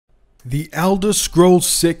The Elder Scrolls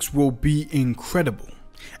 6 will be incredible.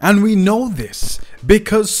 And we know this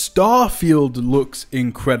because Starfield looks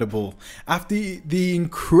incredible. After the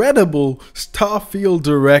incredible Starfield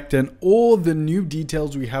Direct and all the new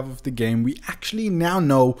details we have of the game, we actually now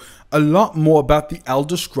know a lot more about the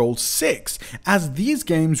Elder Scrolls 6, as these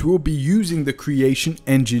games will be using the Creation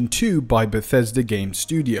Engine 2 by Bethesda Game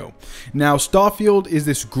Studios. Now, Starfield is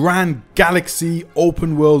this grand galaxy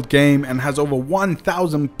open world game and has over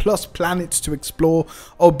 1,000 plus planets to explore,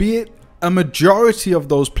 albeit a majority of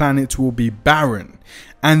those planets will be barren,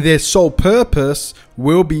 and their sole purpose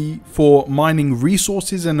will be for mining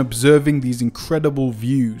resources and observing these incredible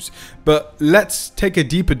views. But let's take a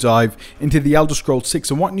deeper dive into the Elder Scrolls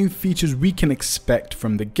 6 and what new features we can expect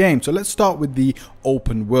from the game. So let's start with the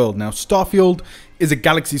open world. Now, Starfield is a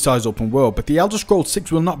galaxy-sized open world, but the Elder Scrolls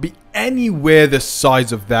 6 will not be anywhere the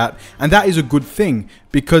size of that, and that is a good thing,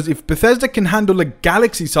 because if Bethesda can handle a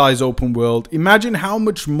galaxy-sized open world, imagine how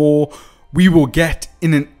much more we will get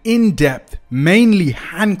in an in-depth, mainly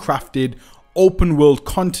handcrafted open world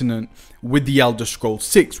continent with the Elder Scrolls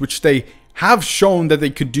 6, which they have shown that they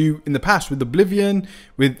could do in the past with Oblivion,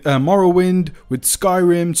 with Morrowind, with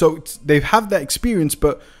Skyrim. So they have that experience,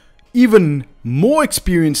 but even more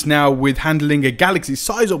experience now with handling a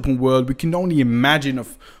galaxy-sized open world. We can only imagine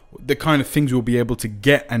of the kind of things we'll be able to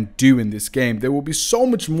get and do in this game. There will be so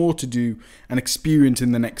much more to do and experience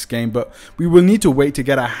in the next game, but we will need to wait to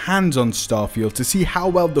get our hands on Starfield to see how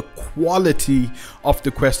well the quality of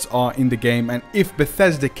the quests are in the game, and if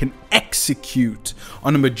Bethesda can execute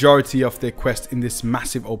on a majority of their quests in this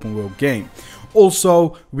massive open world game.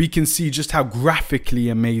 Also, we can see just how graphically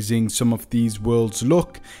amazing some of these worlds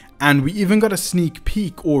look, and we even got a sneak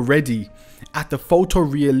peek already at the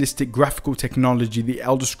photorealistic graphical technology the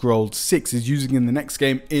Elder Scrolls 6 is using in the next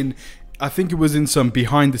game. I think it was in some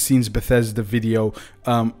behind the scenes Bethesda video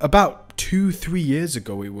about 2-3 years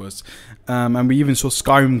ago it was, and we even saw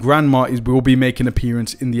Skyrim Grandma will be making an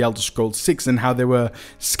appearance in the Elder Scrolls 6 and how they were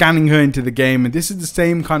scanning her into the game. And this is the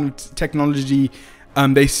same kind of technology.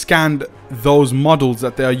 They scanned those models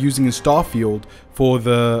that they are using in Starfield for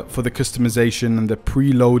the customization and the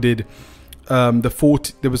preloaded.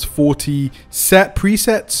 There was 40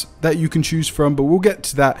 presets that you can choose from, but we'll get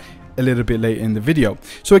to that a little bit later in the video.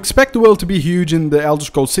 So expect the world to be huge in the Elder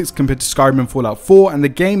Scrolls 6 compared to Skyrim and Fallout 4, and the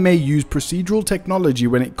game may use procedural technology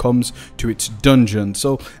when it comes to its dungeons.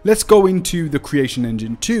 So let's go into the Creation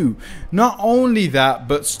Engine 2. Not only that,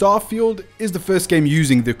 but Starfield is the first game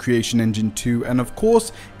using the Creation Engine 2, and of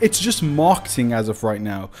course it's just marketing as of right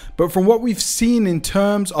now. But from what we've seen in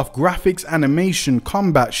terms of graphics, animation,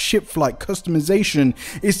 combat, ship flight, customization,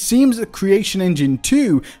 it seems that Creation Engine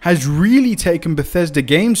 2 has really taken Bethesda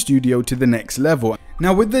Game Studios to the next level.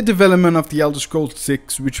 Now, with the development of the Elder Scrolls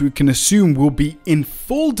 6, which we can assume will be in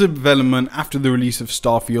full development after the release of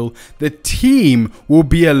Starfield, the team will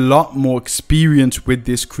be a lot more experienced with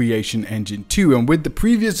this Creation Engine 2. And with the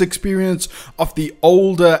previous experience of the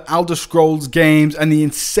older Elder Scrolls games and the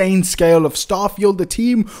insane scale of Starfield, the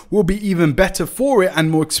team will be even better for it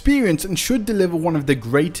and more experienced, and should deliver one of the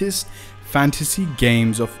greatest fantasy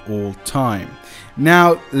games of all time.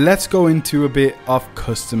 Now, let's go into a bit of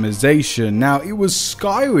customization. Now, it was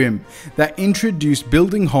Skyrim that introduced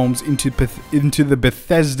building homes into the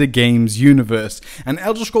Bethesda Games universe, and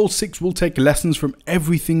Elder Scrolls 6 will take lessons from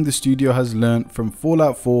everything the studio has learned from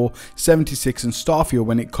Fallout 4, 76 and Starfield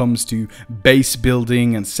when it comes to base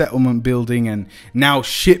building and settlement building, and now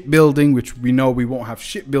shipbuilding, which we know we won't have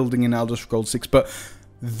shipbuilding in Elder Scrolls 6, but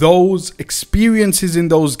those experiences in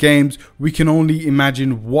those games, we can only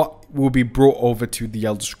imagine what will be brought over to the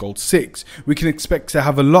Elder Scrolls 6. We can expect to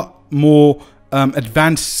have a lot more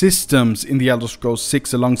advanced systems in the Elder Scrolls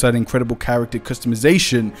 6 alongside incredible character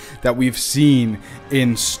customization that we've seen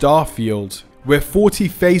in Starfield, where 40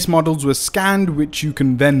 face models were scanned, which you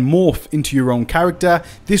can then morph into your own character.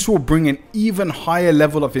 This will bring an even higher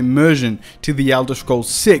level of immersion to the Elder Scrolls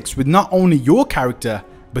 6 with not only your character,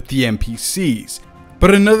 but the NPCs.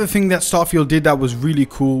 But another thing that Starfield did that was really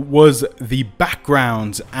cool was the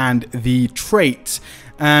backgrounds and the traits.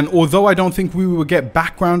 And although I don't think we will get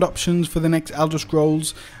background options for the next Elder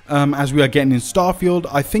Scrolls as we are getting in Starfield,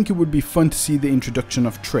 I think it would be fun to see the introduction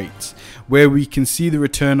of traits, where we can see the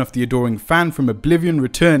return of the adoring fan from Oblivion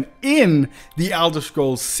return in the Elder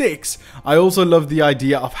Scrolls 6. I also love the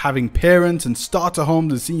idea of having parents and starter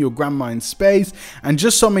homes and seeing your grandma in space, and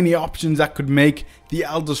just so many options that could make the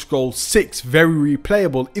Elder Scrolls 6 very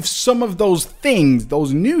replayable if some of those things,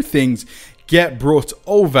 those new things, get brought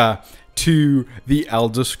over to the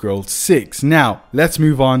Elder Scrolls 6. Now, let's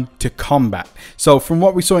move on to combat. So from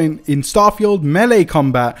what we saw in Starfield, melee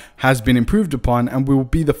combat has been improved upon and will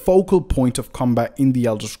be the focal point of combat in the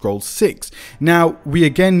Elder Scrolls 6. Now, we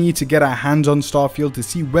again need to get our hands on Starfield to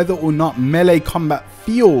see whether or not melee combat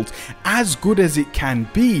feels as good as it can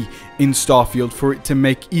be in Starfield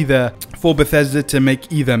for Bethesda to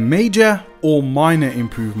make either major or minor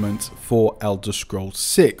improvements for Elder Scrolls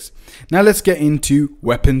 6. Now let's get into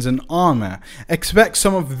weapons and armor. Expect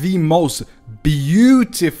some of the most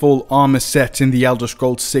beautiful armor sets in the Elder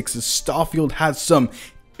Scrolls 6, as Starfield has some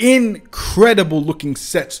incredible looking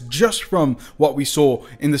sets just from what we saw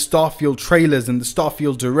in the Starfield trailers and the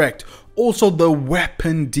Starfield Direct. Also, the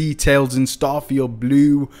weapon details in Starfield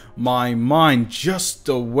blew my mind. Just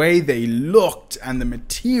the way they looked and the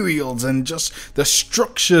materials and just the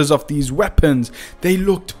structures of these weapons. They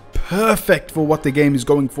looked perfect for what the game is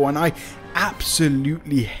going for, and I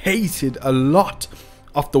absolutely hated a lot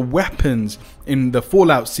of the weapons in the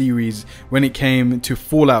Fallout series when it came to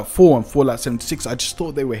Fallout 4 and Fallout 76. I just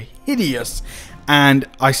thought they were hideous, and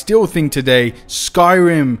I still think today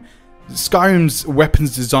Skyrim's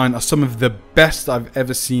weapons design are some of the best I've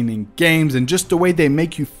ever seen in games, and just the way they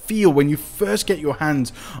make you feel when you first get your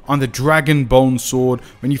hands on the Dragon Bone sword,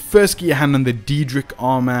 when you first get your hand on the Daedric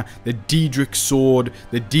armor, the Daedric sword,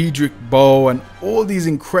 the Daedric bow, and all these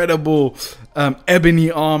incredible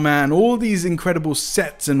ebony armor and all these incredible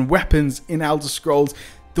sets and weapons in Elder Scrolls.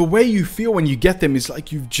 The way you feel when you get them is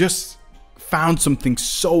like you've just found something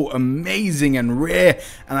so amazing and rare,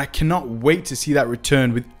 and I cannot wait to see that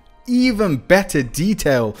return with even better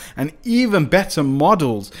detail and even better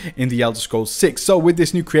models in the Elder Scrolls 6. So with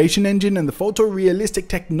this new creation engine and the photorealistic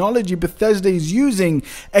technology Bethesda is using,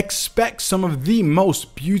 expect some of the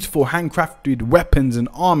most beautiful handcrafted weapons and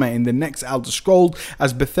armor in the next Elder Scrolls,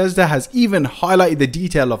 as Bethesda has even highlighted the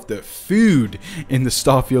detail of the food in the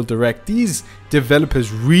Starfield Direct. These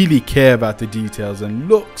developers really care about the details and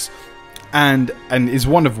looks, and is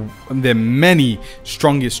one of their many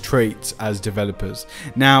strongest traits as developers.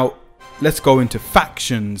 Now let's go into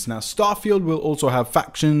factions. Now Starfield will also have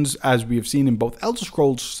factions, as we have seen in both Elder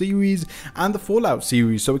Scrolls series and the Fallout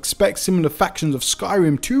series, so expect similar factions of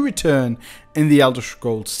Skyrim to return in the Elder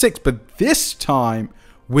Scrolls 6, but this time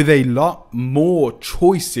with a lot more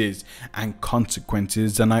choices and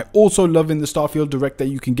consequences. And I also love in the Starfield Direct that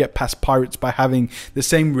you can get past pirates by having the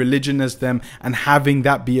same religion as them and having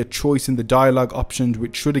that be a choice in the dialogue options,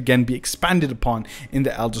 which should again be expanded upon in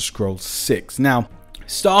the Elder Scrolls 6. Now,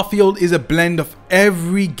 Starfield is a blend of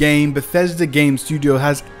every game Bethesda Game Studios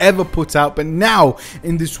has ever put out, but now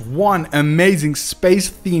in this one amazing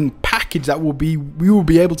space-themed package that we will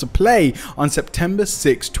be able to play on September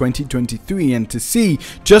 6, 2023, and to see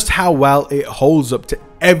just how well it holds up to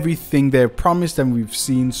everything they've promised and we've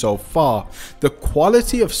seen so far. The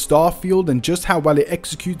quality of Starfield and just how well it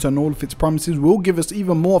executes on all of its promises will give us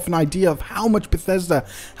even more of an idea of how much Bethesda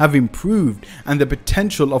have improved and the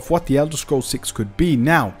potential of what the Elder Scrolls 6 could be.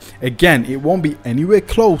 Now, again, it won't be anywhere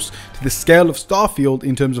close to the scale of Starfield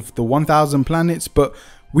in terms of the 1,000 planets, but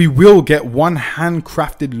we will get one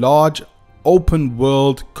handcrafted large open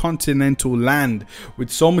world continental land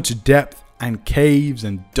with so much depth and caves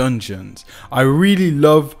and dungeons. I really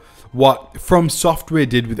love what From Software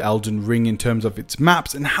did with Elden Ring in terms of its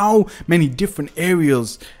maps and how many different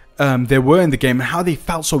areas there were in the game and how they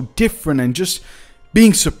felt so different, and just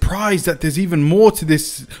being surprised that there's even more to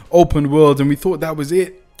this open world and we thought that was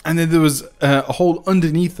it. And then there was a whole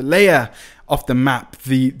underneath layer of the map.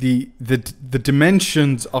 The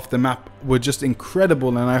dimensions of the map were just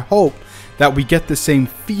incredible, and I hope that we get the same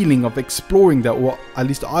feeling of exploring that, or at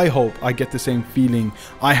least I hope I get the same feeling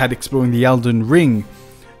I had exploring the Elden Ring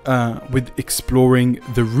with exploring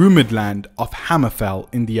the rumored land of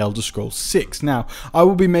Hammerfell in the Elder Scrolls 6. Now, I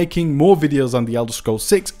will be making more videos on the Elder Scrolls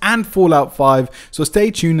 6 and Fallout 5, so stay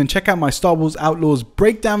tuned and check out my Star Wars Outlaws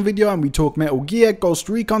breakdown video, and we talk Metal Gear, Ghost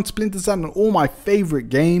Recon, Splinter Cell, and all my favorite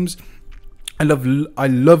games. I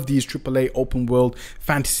love these AAA open world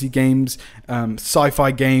fantasy games,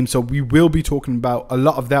 sci-fi games, so we will be talking about a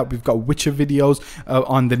lot of that. We've got Witcher videos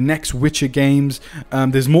on the next Witcher games.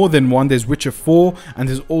 There's more than one. There's Witcher 4, and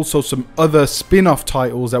there's also some other spin-off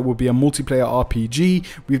titles that will be a multiplayer RPG.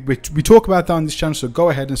 We talk about that on this channel, so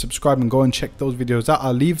go ahead and subscribe and go and check those videos out.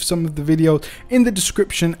 I'll leave some of the videos in the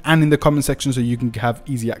description and in the comment section so you can have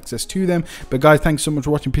easy access to them. But guys, thanks so much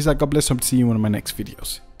for watching. Peace out, God bless. Hope to see you in one of my next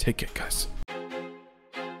videos. Take care, guys.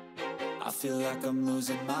 I feel like I'm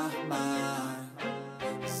losing my mind.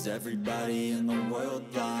 Is everybody in the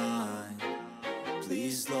world blind?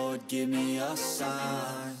 Please, Lord, give me a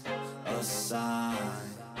sign, a sign.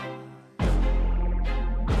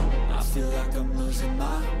 I feel like I'm losing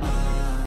my mind.